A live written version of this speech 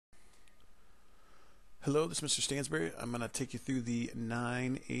Hello, this is Mr. Stansbury. I'm going to take you through the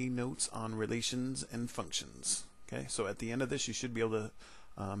 9A notes on relations and functions. Okay, so at the end of this, you should be able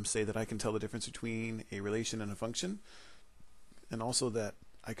to say that I can tell the difference between a relation and a function, and also that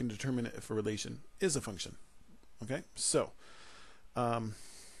I can determine if a relation is a function. Okay, so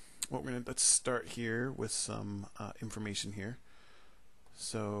let's start here with some information here.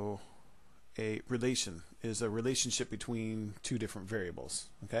 So a relation is a relationship between two different variables.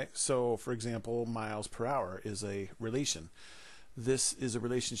 Okay, so for example, miles per hour is a relation. This is a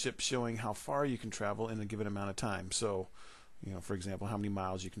relationship showing how far you can travel in a given amount of time. So, for example, how many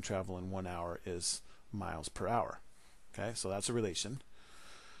miles you can travel in 1 hour is miles per hour. Okay, so that's a relation.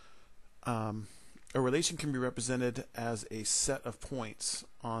 A relation can be represented as a set of points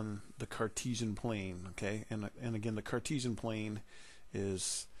on the Cartesian plane. Okay, and again, the Cartesian plane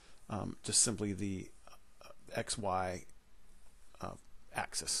is just simply the XY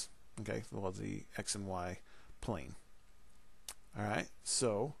axis. Okay, well, the X and Y plane. All right,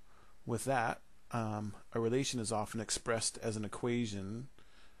 so with that, a relation is often expressed as an equation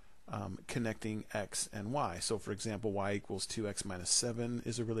connecting X and Y. So for example, Y equals 2X minus 7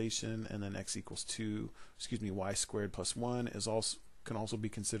 is a relation, and then X equals Y squared plus 1 can also be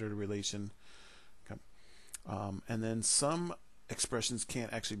considered a relation. Okay. And then some expressions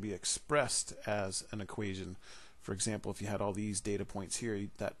can't actually be expressed as an equation. For example, if you had all these data points here,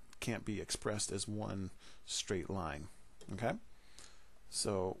 that can't be expressed as one straight line. Okay,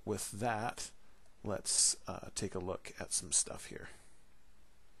 so with that, let's take a look at some stuff here.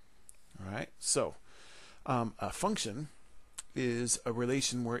 All right, so a function is a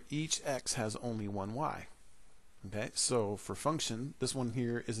relation where each x has only one y. Okay, so for function, this one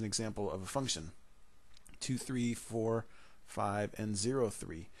here is an example of a function. 2, 3, 4, 5, and 0,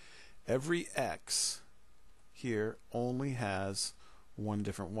 3. Every x here only has one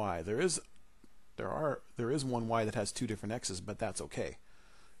different y. There is one y that has two different x's, but that's okay.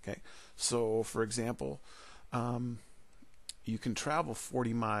 Okay, so for example, you can travel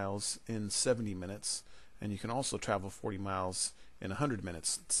 40 miles in 70 minutes, and you can also travel 40 miles in 100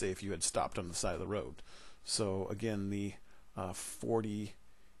 minutes, say if you had stopped on the side of the road. So again, the 40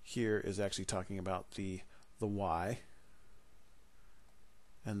 here is actually talking about the y,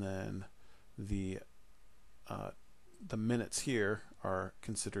 and then the minutes here are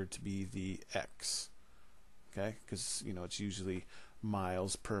considered to be the x. Okay, because it's usually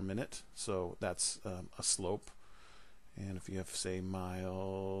miles per minute, so that's a slope. And if you have, say,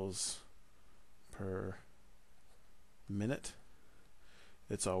 miles per minute,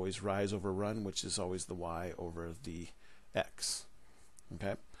 it's always rise over run, which is always the y over the x.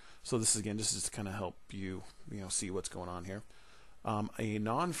 Okay, so this is to kind of help you see what's going on here. A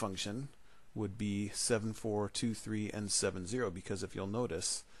non-function would be 7, 4, 2, 3, and 7, 0, because if you'll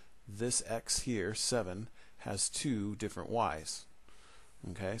notice, this x here, 7, has two different y's.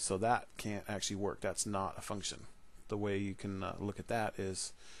 Okay, so that can't actually work. That's not a function. The way you can look at that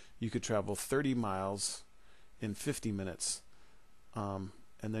is you could travel 30 miles in 50 minutes, and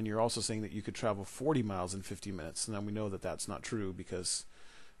then you're also saying that you could travel 40 miles in 50 minutes. And then we know that that's not true, because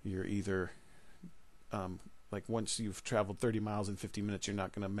you're either like once you've traveled 30 miles in 50 minutes, you're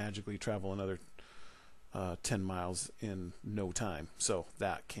not going to magically travel another 10 miles in no time. So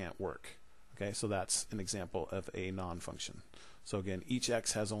that can't work. Okay, so that's an example of a non-function. So again, each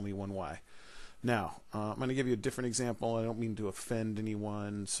x has only one y. Now, I'm going to give you a different example. I don't mean to offend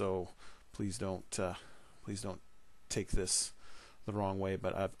anyone, so please don't take this the wrong way.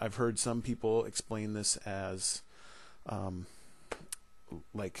 But I've heard some people explain this as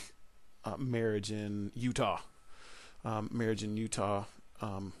marriage in Utah. Marriage in Utah,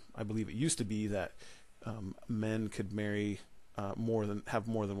 I believe it used to be that men could have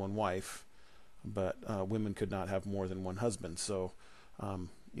more than one wife, but women could not have more than one husband. So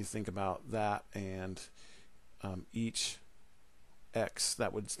you think about that, and each X,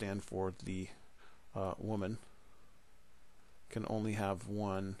 that would stand for the woman, can only have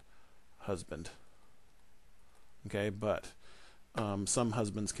one husband. Okay, but some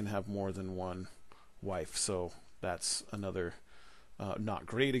husbands can have more than one wife. So that's another not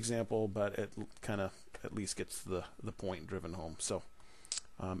great example, but it kind of at least gets the point driven home. So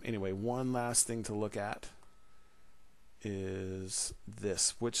anyway, one last thing to look at is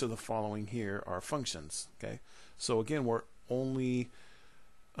this: which of the following here are functions? Okay, so again, we're only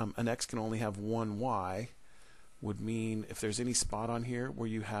an x can only have one y would mean if there's any spot on here where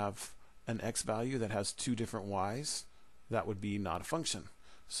you have an x value that has two different y's, that would be not a function.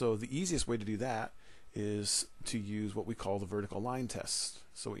 So the easiest way to do that is to use what we call the vertical line test.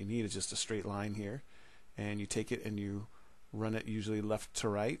 So what you need is just a straight line here, and you take it and you run it usually left to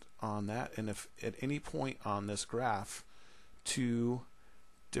right on that, and if at any point on this graph two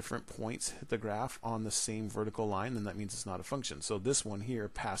different points hit the graph on the same vertical line, then that means it's not a function. So this one here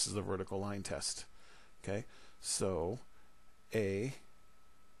passes the vertical line test. Okay, so A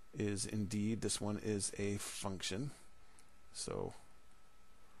is indeed, this one is a function. So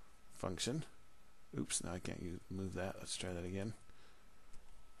function. Oops, now I can't move that. Let's try that again.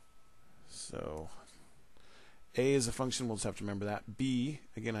 So A is a function, we'll just have to remember that. B,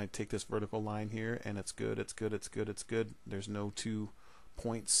 again, I take this vertical line here and it's good, it's good, it's good, it's good. There's no two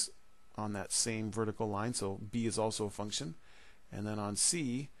points on that same vertical line, so B is also a function. And then on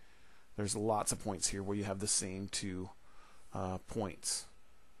C, there's lots of points here where you have the same two points.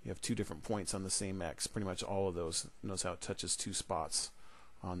 You have two different points on the same X. Pretty much all of those. Notice how it touches two spots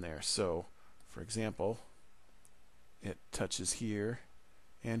on there. So, for example, it touches here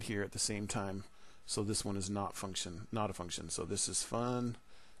and here at the same time. So this one is not a function. So this is fun,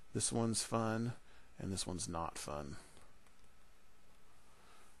 this one's fun, and this one's not fun.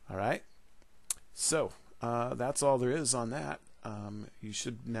 All right. So that's all there is on that. You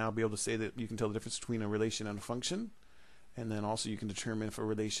should now be able to say that you can tell the difference between a relation and a function, and then also you can determine if a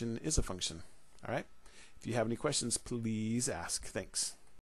relation is a function. All right. If you have any questions, please ask. Thanks.